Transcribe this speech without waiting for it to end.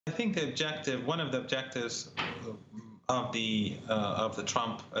think one of the objectives of the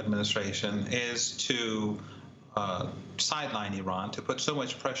Trump administration is to sideline Iran, to put so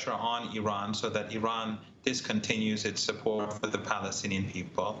much pressure on Iran so that Iran discontinues its support for the Palestinian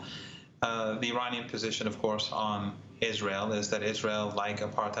people. The Iranian position, of course, on Israel is that Israel, like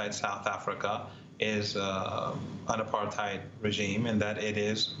apartheid South Africa, is an apartheid regime, and that it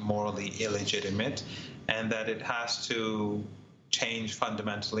is morally illegitimate, and that it has to change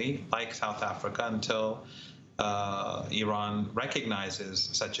fundamentally, like South Africa, until Iran recognizes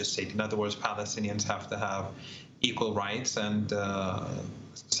such a state. In other words, Palestinians have to have equal rights and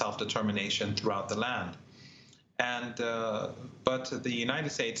self-determination throughout the land. And but the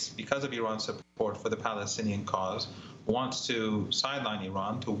United States, because of Iran's support for the Palestinian cause, wants to sideline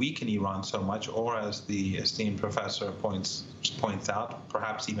Iran, to weaken Iran so much, or as the esteemed professor points out,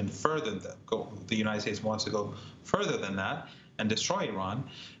 perhaps even further. The United States wants to go further than that and destroy Iran.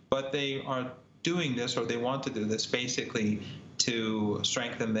 But they are doing this, or they want to do this, basically to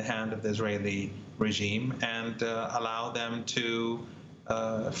strengthen the hand of the Israeli regime and allow them to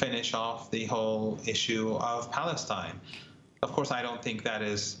finish off the whole issue of Palestine. Of course, I don't think that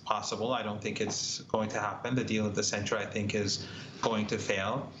is possible. I don't think it's going to happen. The deal of the century, I think, is going to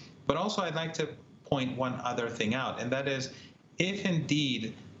fail. But also, I'd like to point one other thing out, and that is, if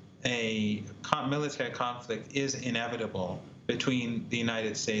indeed a military conflict is inevitable between the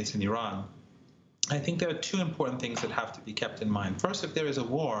United States and Iran, I think there are two important things that have to be kept in mind. First, if there is a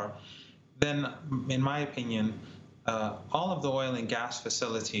war, then, in my opinion, all of the oil and gas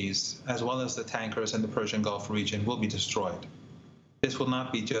facilities, as well as the tankers in the Persian Gulf region, will be destroyed. This will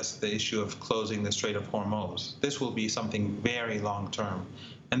not be just the issue of closing the Strait of Hormuz. This will be something very long-term,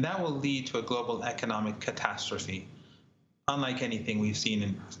 and that will lead to a global economic catastrophe, unlike anything we've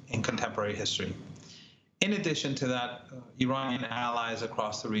seen in contemporary history. In addition to that, Iranian allies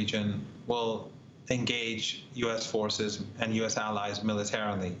across the region will engage U.S. forces and U.S. allies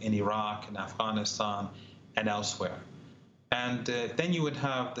militarily in Iraq and Afghanistan and elsewhere. And then you would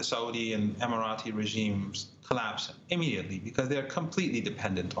have the Saudi and Emirati regimes collapse immediately because they're completely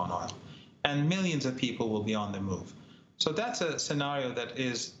dependent on oil. And millions of people will be on the move. So that's a scenario that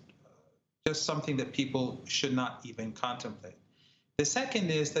is just something that people should not even contemplate. The second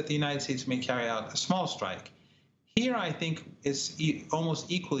is that the United States may carry out a small strike. Here, I think, is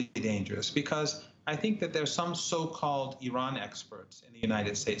almost equally dangerous because I think that there's some so-called Iran experts in the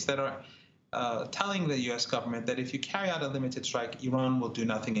United States that are telling the U.S. government that if you carry out a limited strike, Iran will do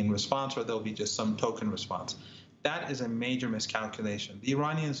nothing in response, or there'll be just some token response. That is a major miscalculation. The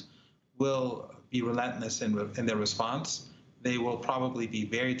Iranians will be relentless in their response. They will probably be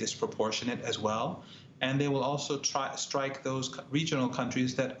very disproportionate as well, and they will also strike those regional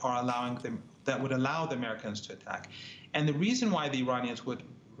countries that would allow the Americans to attack. And the reason why the Iranians would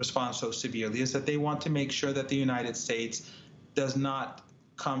respond so severely is that they want to make sure that the United States does not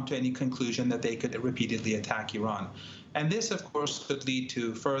come to any conclusion that they could repeatedly attack Iran. And this, of course, could lead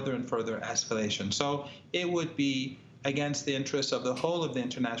to further and further escalation. So it would be against the interests of the whole of the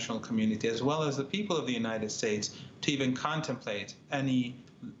international community, as well as the people of the United States, to even contemplate any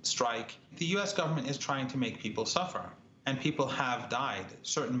strike. The U.S. government is trying to make people suffer, and people have died.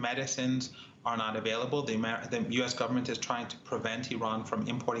 Certain medicines are not available. The U.S. government is trying to prevent Iran from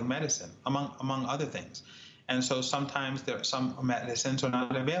importing medicine, among other things. And so sometimes some medicines are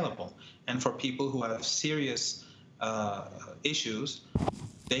not available. And for people who have serious issues,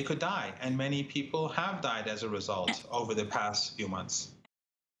 they could die. And many people have died as a result over the past few months.